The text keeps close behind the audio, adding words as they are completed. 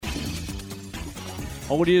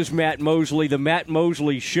Oh, it is Matt Mosley, the Matt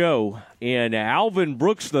Mosley Show, and Alvin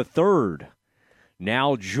Brooks III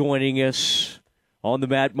now joining us on the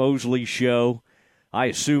Matt Mosley Show. I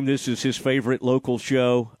assume this is his favorite local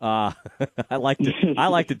show. I like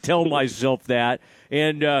to tell myself that.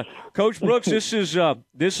 And Coach Brooks, this is going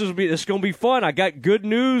to be fun. I got good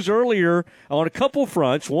news earlier on a couple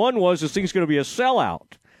fronts. One was this thing's going to be a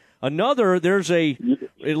sellout. Another, there's at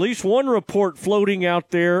least one report floating out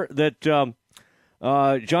there that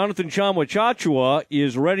Jonathan Chamwa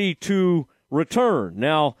is ready to return.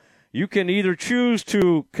 Now, you can either choose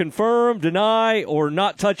to confirm, deny, or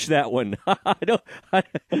not touch that one. I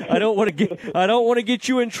don't want to get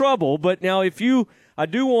you in trouble. But now, I do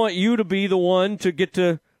want you to be the one to get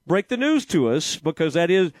to break the news to us, because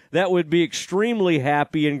that would be extremely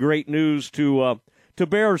happy and great news to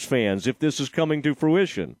Bears fans if this is coming to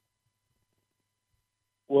fruition.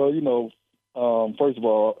 Well, first of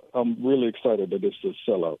all, I'm really excited that this is a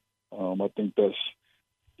sellout. I think that's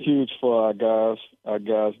huge for our guys. Our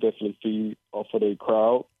guys definitely feed off of their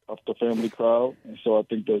crowd, off the family crowd. And so I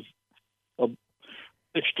think I'm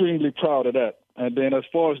extremely proud of that. And then as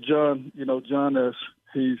far as John,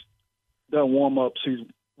 he's done warm-ups. He's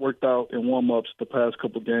worked out in warm-ups the past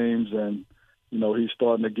couple games, and, he's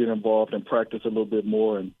starting to get involved in practice a little bit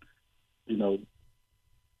more. And,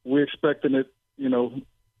 we're expecting it,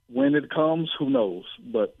 when it comes, who knows?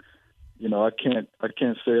 But, I can't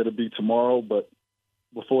say it'll be tomorrow, but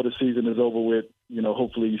before the season is over with,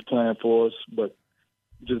 hopefully he's playing for us, but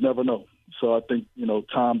you just never know. So I think,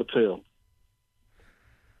 time will tell.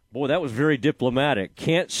 Boy, that was very diplomatic.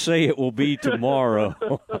 Can't say it will be tomorrow.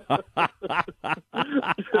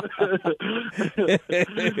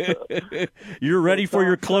 You're ready for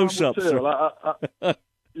your close-ups.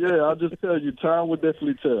 I'll just tell you, time will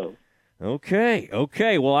definitely tell. Okay.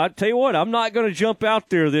 Well, I'll tell you what, I'm not going to jump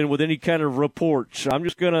out there then with any kind of reports. I'm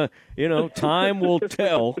just going to, time will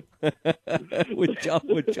tell with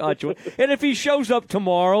Joshua. And if he shows up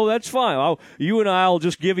tomorrow, that's fine. You and I will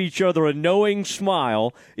just give each other a knowing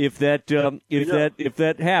smile if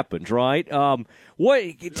that happens, right?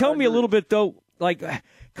 Tell me a little bit, though, like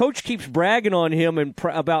Coach keeps bragging on him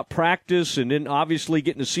about practice, and then obviously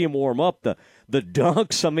getting to see him warm up, the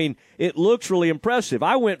dunks. I mean, it looks really impressive.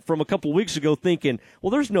 I went from a couple of weeks ago thinking, well,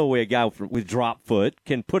 there's no way a guy with drop foot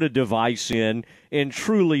can put a device in and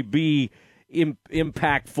truly be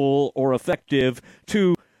impactful or effective,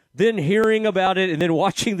 to then hearing about it and then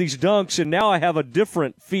watching these dunks, and now I have a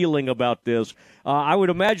different feeling about this. I would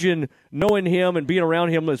imagine, knowing him and being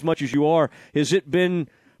around him as much as you are, has it been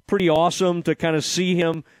pretty awesome to kind of see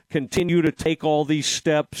him continue to take all these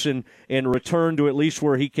steps and return to at least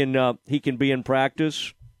where he can be in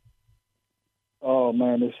practice? Oh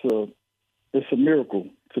man, it's a miracle,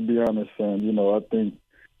 to be honest. And I think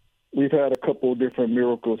we've had a couple of different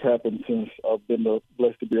miracles happen since I've been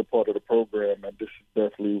blessed to be a part of the program, and this is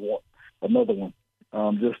definitely another one.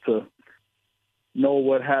 Just to know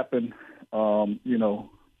what happened,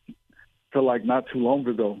 feel like not too long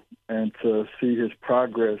ago, and to see his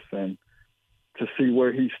progress and to see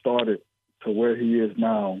where he started to where he is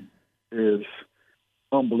now is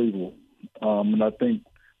unbelievable. And I think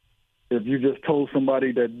if you just told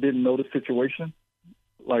somebody that didn't know the situation,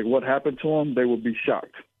 like what happened to him, they would be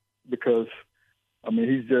shocked, because,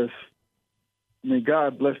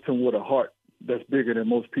 God blessed him with a heart that's bigger than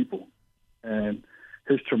most people, and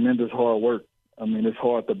his tremendous hard work. It's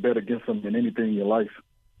hard to bet against him in anything in your life.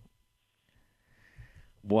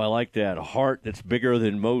 Boy, I like that. A heart that's bigger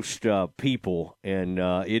than most people, and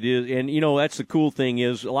it is. And that's the cool thing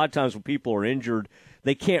is, a lot of times when people are injured,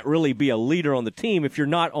 they can't really be a leader on the team if you're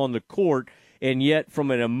not on the court. And yet,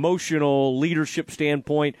 from an emotional leadership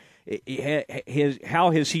standpoint,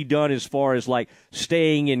 how has he done as far as like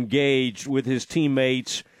staying engaged with his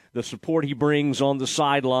teammates, the support he brings on the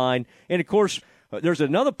sideline, and of course, there's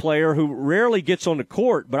another player who rarely gets on the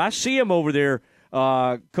court, but I see him over there,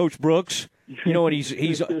 Coach Brooks. And he's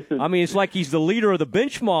it's like he's the leader of the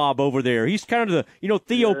bench mob over there. He's kind of the,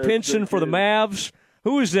 Theo Pinson for the Mavs.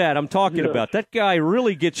 Who is that I'm talking about? That guy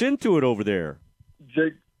really gets into it over there.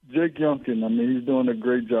 Jake Youngkin. He's doing a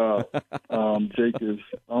great job. Jake is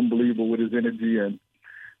unbelievable with his energy, and,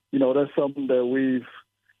 that's something that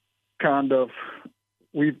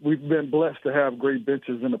we've been blessed to have great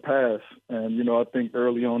benches in the past. And, I think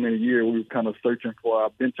early on in the year, we were kind of searching for our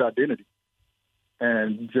bench identity.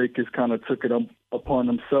 And Jake has kind of took it upon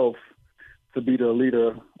himself to be the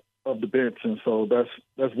leader of the bench. And so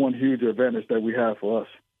that's one huge advantage that we have for us.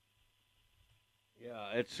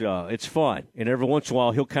 Yeah, it's fun, and every once in a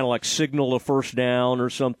while he'll kind of like signal a first down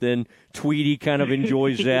or something. Tweety kind of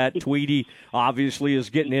enjoys that. Tweety obviously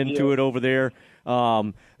is getting into it over there.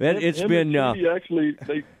 It's been and Tweety actually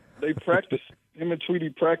they practice. Him and Tweety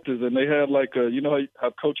practice, and they have like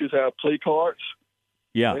how coaches have play cards.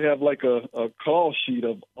 Yeah, they have like a call sheet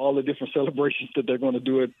of all the different celebrations that they're going to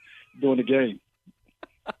do during the game.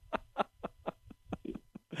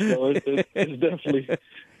 So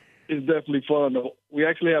it's definitely fun. We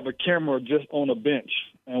actually have a camera just on a bench,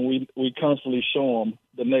 and we constantly show them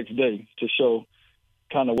the next day to show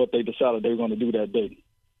kind of what they decided they were going to do that day.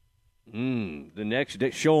 The next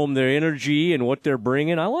day, show them their energy and what they're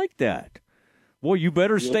bringing. I like that. Boy, you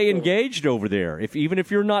better stay engaged over there. Even if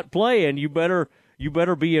you're not playing, you better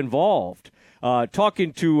be involved.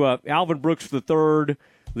 Talking to Alvin Brooks III,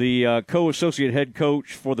 the co-associate head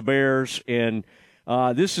coach for the Bears, and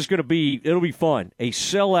this is it'll be fun. A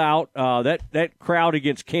sellout. That crowd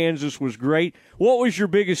against Kansas was great. What was your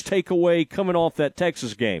biggest takeaway coming off that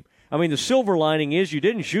Texas game? I mean, the silver lining is you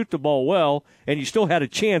didn't shoot the ball well, and you still had a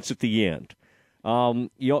chance at the end.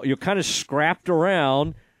 You kind of scrapped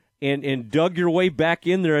around and dug your way back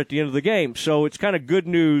in there at the end of the game. So it's kind of good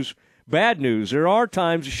news, bad news. There are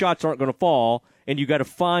times the shots aren't going to fall, and you got to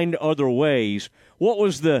find other ways. What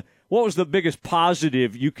was the biggest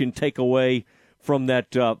positive you can take away from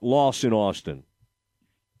that loss in Austin?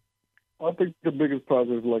 I think the biggest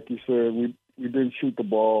positive, like you said, we didn't shoot the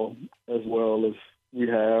ball as well as we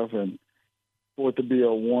have, and for it to be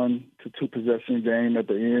a 1 to 2 possession game at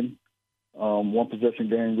the end, one possession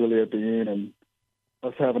game really at the end, and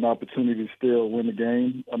us have an opportunity to still win the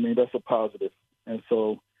game, I mean, that's a positive. And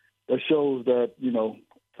so that shows that,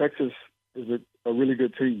 Texas is a really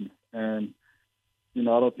good team. And, I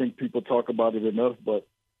don't think people talk about it enough, but,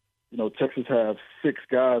 Texas have 6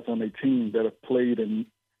 guys on their team that have played in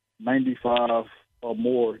 95 or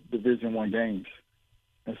more Division I games.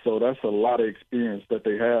 And so that's a lot of experience that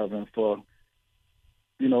they have. And for,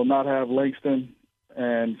 not have Langston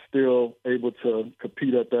and still able to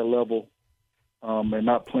compete at that level, and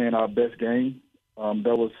not playing our best game,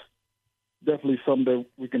 that was definitely something that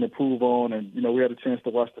we can improve on. And, we had a chance to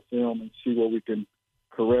watch the film and see what we can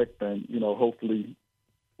correct. And, hopefully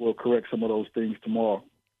we'll correct some of those things tomorrow.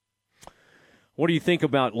 What do you think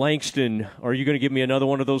about Langston? Are you going to give me another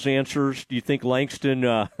one of those answers? Do you think Langston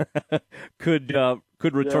could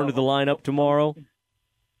return to the lineup tomorrow?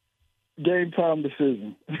 Game time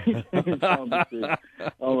decision.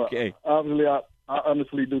 Okay. Obviously, I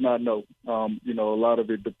honestly do not know. A lot of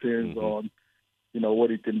it depends on, what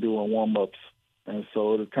he can do in warm-ups. And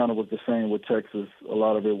so it kind of was the same with Texas. A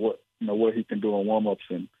lot of it, what he can do in warm-ups.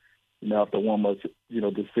 And, after warm-ups,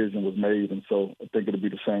 decision was made. And so I think it'll be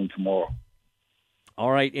the same tomorrow. All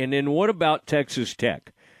right. And then what about Texas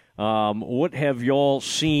Tech? What have y'all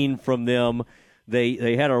seen from them?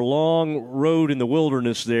 They had a long road in the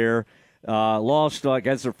wilderness there. Lost, I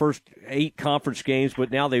guess, their first 8 conference games, but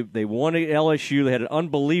now they won at LSU. They had an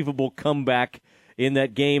unbelievable comeback in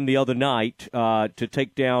that game the other night to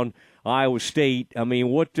take down Iowa State. I mean,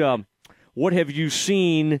 what have you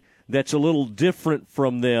seen that's a little different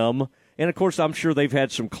from them? And, of course, I'm sure they've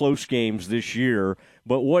had some close games this year,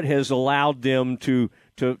 but what has allowed them to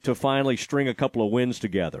finally string a couple of wins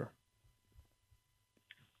together?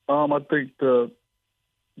 I think the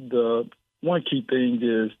one key thing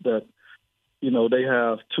is that, they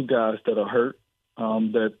have 2 guys that are hurt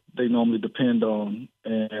that they normally depend on,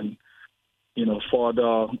 and,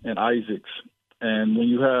 Fardaw and Isaacs. And when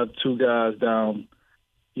you have 2 guys down,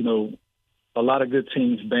 a lot of good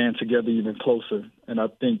teams band together even closer. And I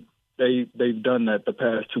think they've done that the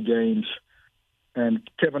past 2 games. And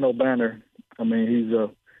Kevin O'Banner, I mean, he's a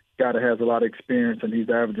guy that has a lot of experience, and he's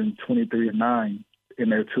averaging 23-9 in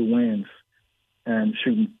their 2 wins and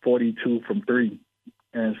shooting 42 from 3.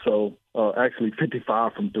 And so actually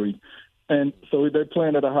 55 from 3. And so they're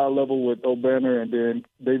playing at a high level with O'Banner, and then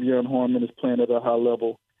Davion Harmon is playing at a high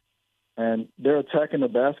level. And they're attacking the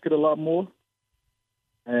basket a lot more.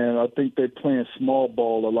 And I think they're playing small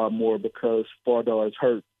ball a lot more because Fardaw is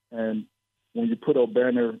hurt. And when you put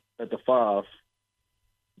O'Banner at the 5,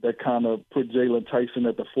 that kind of put Jalen Tyson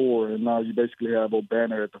at the 4, and now you basically have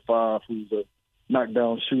O'Banner at the 5, who's a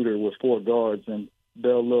knockdown shooter with 4 guards, and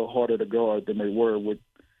they're a little harder to guard than they were with.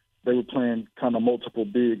 They were playing kind of multiple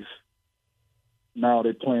bigs. Now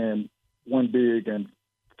they're playing 1 big and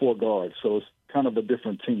 4 guards, so it's kind of a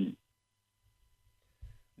different team.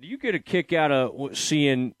 Do you get a kick out of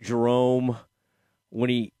seeing Jerome when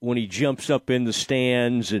he jumps up in the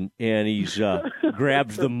stands and he's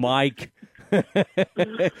grabs the mic?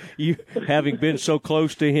 You having been so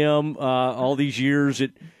close to him all these years,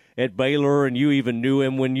 at Baylor, and you even knew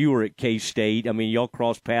him when you were at K-State. I mean, y'all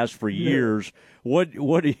crossed paths for years. What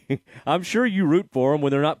I'm sure you root for them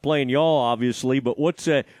when they're not playing y'all, obviously, but what's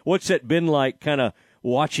that been like kind of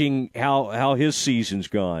watching how his season's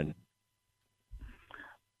gone?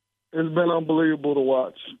 It's been unbelievable to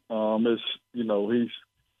watch.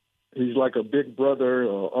 He's like a big brother,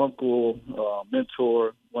 uncle,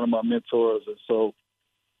 mentor, one of my mentors. And so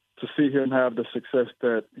to see him have the success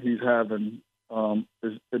that he's having,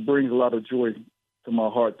 it brings a lot of joy to my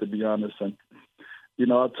heart, to be honest. And,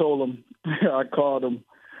 I told him, I called him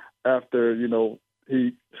after,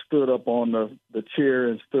 he stood up on the chair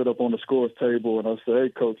and stood up on the scores table. And I said, hey,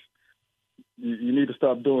 Coach, you need to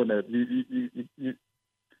stop doing that.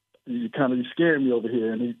 You scaring me over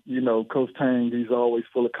here. And Coach Tang, he's always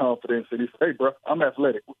full of confidence. And he said, hey, bro, I'm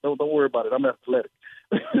athletic. Don't worry about it. I'm athletic.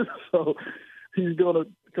 So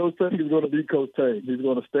Coach Tang is going to be Coach Tang. He's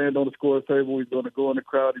going to stand on the score table. He's going to go in the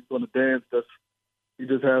crowd. He's going to dance. He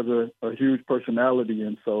just has a huge personality.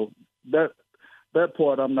 And so that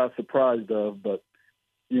part I'm not surprised of. But,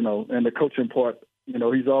 and the coaching part,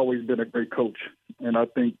 he's always been a great coach. And I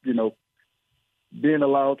think, being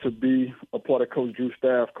allowed to be a part of Coach Drew's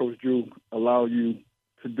staff, Coach Drew allow you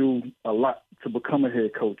to do a lot to become a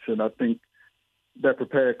head coach. And I think that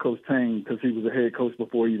prepared Coach Tang because he was a head coach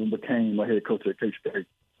before he even became a head coach at K-State.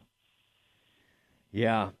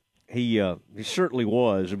 Yeah, he certainly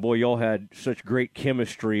was. And, boy, y'all had such great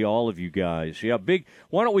chemistry, all of you guys. Yeah,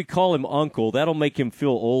 why don't we call him Uncle? That'll make him feel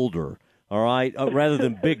older, all right, rather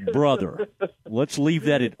than Big Brother. Let's leave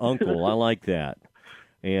that at Uncle. I like that.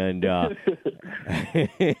 And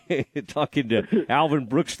talking to Alvin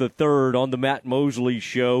Brooks III on the Matt Mosley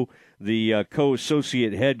Show, the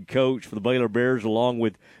co-associate head coach for the Baylor Bears, along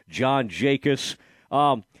with John Jacobs.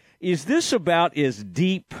 Is this about as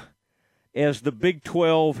deep as the Big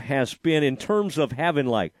 12 has been in terms of having,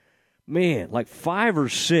 like 5 or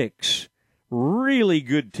 6 really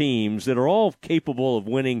good teams that are all capable of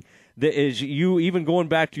winning? As you even going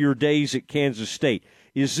back to your days at Kansas State,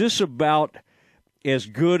 is this about as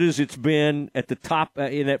good as it's been at the top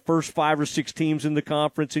in that first 5 or 6 teams in the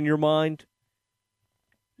conference in your mind?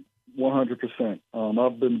 100%.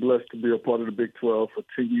 I've been blessed to be a part of the Big 12 for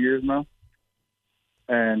 10 years now.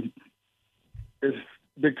 And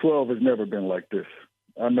Big 12 has never been like this.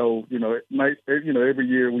 I know, every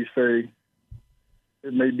year we say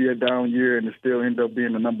it may be a down year and it still end up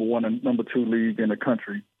being the number 1 and number 2 league in the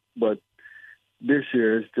country. But this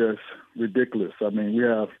year it's just ridiculous. I mean, we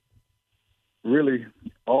have really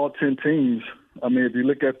all 10 teams. I mean, if you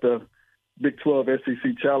look at the Big 12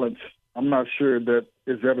 SEC Challenge, I'm not sure that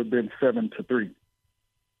it's ever been 7-3.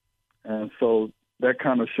 And so that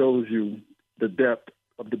kind of shows you the depth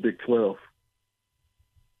of the Big 12.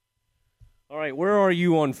 All right, where are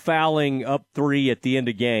you on fouling up 3 at the end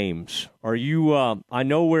of games? Are you? I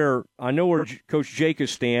know where Coach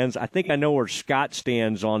Jacobs stands. I think I know where Scott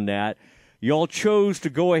stands on that. Y'all chose to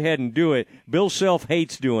go ahead and do it. Bill Self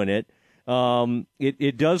hates doing it.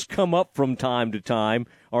 It does come up from time to time.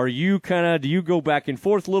 Are you do you go back and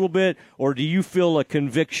forth a little bit, or do you feel a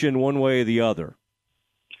conviction one way or the other?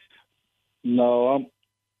 No,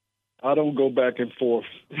 I don't go back and forth.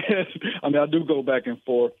 I mean, I do go back and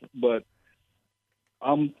forth, but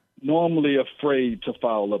I'm normally afraid to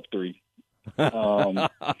foul up 3. I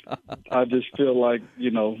just feel like,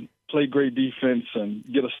 play great defense and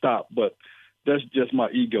get a stop, but that's just my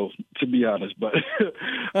ego, to be honest. But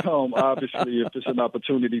obviously, if it's an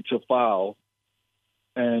opportunity to foul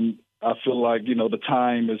and I feel like, the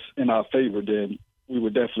time is in our favor, then we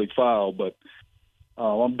would definitely foul. But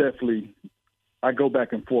I go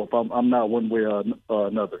back and forth. I'm not one way or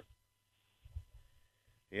another.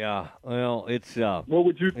 Yeah, well, it's What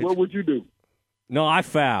would you do? No, I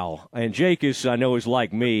foul, and Jacobs, I know, is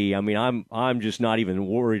like me. I mean, I'm just not even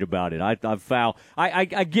worried about it. I foul. I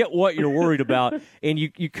get what you're worried about, and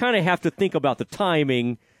you kind of have to think about the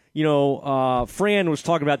timing. Fran was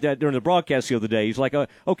talking about that during the broadcast the other day. He's like,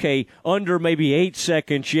 okay, under maybe 8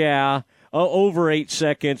 seconds, yeah. Over 8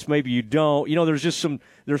 seconds, maybe you don't. There's some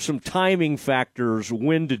timing factors,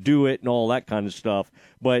 when to do it, and all that kind of stuff.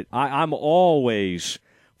 But I'm always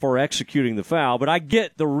for executing the foul, but I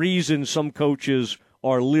get the reason some coaches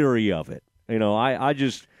are leery of it. I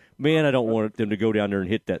just, I don't want them to go down there and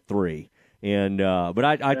hit that 3. And but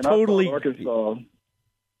I totally. I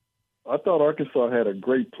thought Arkansas had a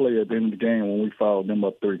great play at the end of the game when we fouled them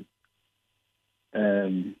up 3.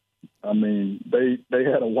 And I mean, they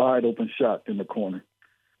had a wide open shot in the corner.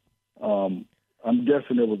 I'm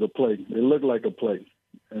guessing it was a play. It looked like a play,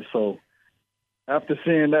 and so. After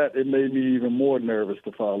seeing that, it made me even more nervous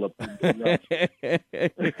to foul up.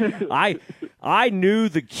 I knew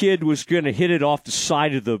the kid was going to hit it off the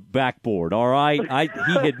side of the backboard, all right?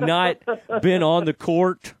 He had not been on the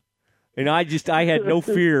court, and I had no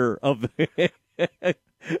fear of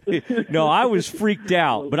No, I was freaked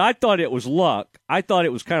out, but I thought it was luck. I thought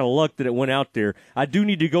it was kind of luck that it went out there. I do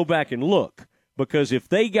need to go back and look, because if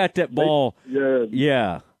they got that ball, they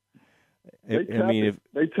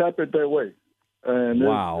tap it that way, and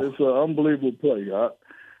wow, it's an unbelievable play.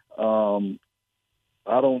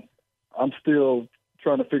 I'm still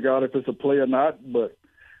trying to figure out if it's a play or not, but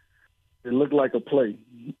it looked like a play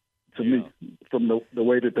to me from the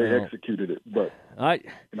way that they executed it. But I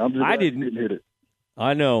didn't hit it.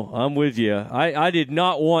 I know. I'm with you. I did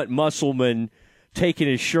not want Musselman taking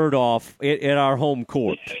his shirt off at our home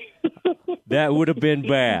court. That would have been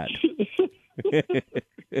bad.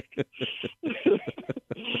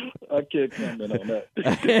 I can't comment on that.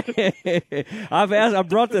 I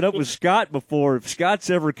brought that up with Scott before. If Scott's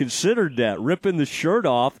ever considered that, ripping the shirt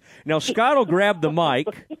off. Now, Scott will grab the mic.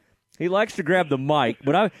 He likes to grab the mic,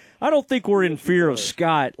 but I don't think we're in fear of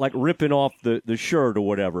Scott, like, ripping off the shirt or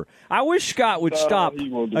whatever. I wish Scott would stop.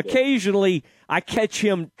 Occasionally, I catch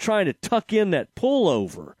him trying to tuck in that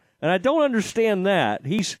pullover, and I don't understand that.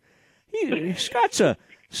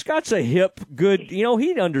 Scott's a hip, good, he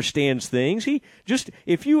understands things.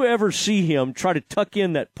 If you ever see him try to tuck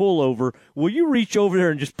in that pullover, will you reach over there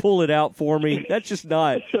and just pull it out for me? That's just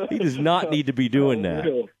not, he does not need to be doing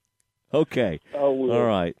that. Okay. All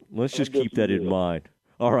right. Let's just keep that in mind.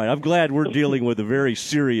 All right. I'm glad we're dealing with the very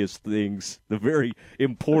serious things, the very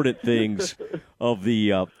important things of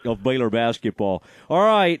Baylor basketball. All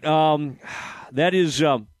right. That is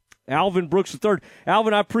Alvin Brooks III.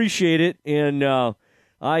 Alvin, I appreciate it, and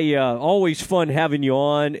I always fun having you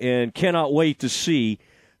on, and cannot wait to see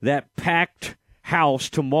that packed house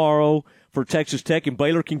tomorrow for Texas Tech, and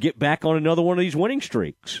Baylor can get back on another one of these winning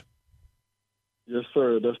streaks. Yes,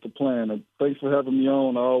 sir. That's the plan. And thanks for having me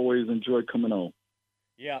on. I always enjoy coming on.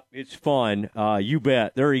 Yeah, it's fun. You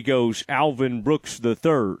bet. There he goes, Alvin Brooks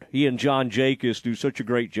III. He and John Jacobs do such a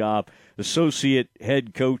great job. Associate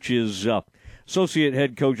head coaches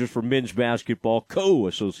for men's basketball,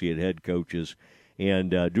 co-associate head coaches, and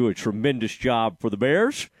do a tremendous job for the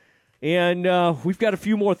Bears. And we've got a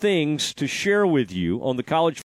few more things to share with you on the college